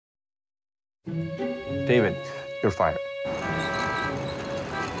David, you're fired.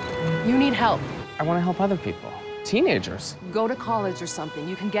 You need help. I want to help other people. Teenagers. Go to college or something.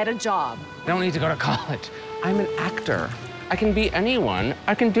 You can get a job. I don't need to go to college. I'm an actor. I can be anyone.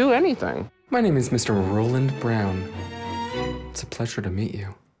 I can do anything. My name is Mr. Roland Brown. It's a pleasure to meet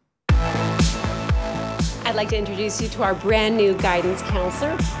you. I'd like to introduce you to our brand new guidance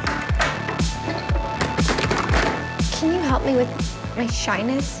counselor. Can you help me with my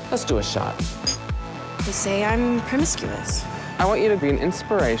shyness? Let's do a shot. They say I'm promiscuous. I want you to be an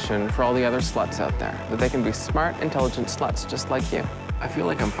inspiration for all the other sluts out there, that they can be smart, intelligent sluts just like you. I feel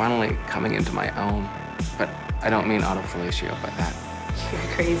like I'm finally coming into my own, but I don't mean autofellatio by that. You're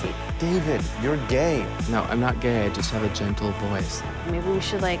crazy. David, you're gay. No, I'm not gay. I just have a gentle voice. Maybe we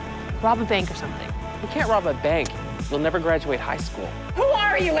should, like, rob a bank or something. You can't rob a bank. You'll never graduate high school. Who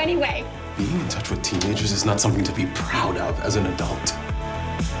are you anyway? Being in touch with teenagers is not something to be proud of as an adult.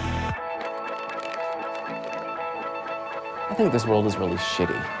 I think this world is really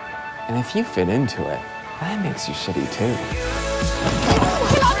shitty. And if you fit into it, that makes you shitty too.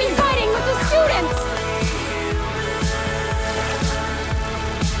 I'll be fighting with the students!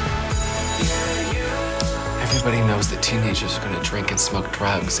 Everybody knows that teenagers are gonna drink and smoke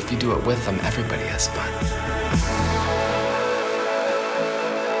drugs. If you do it with them, everybody has fun.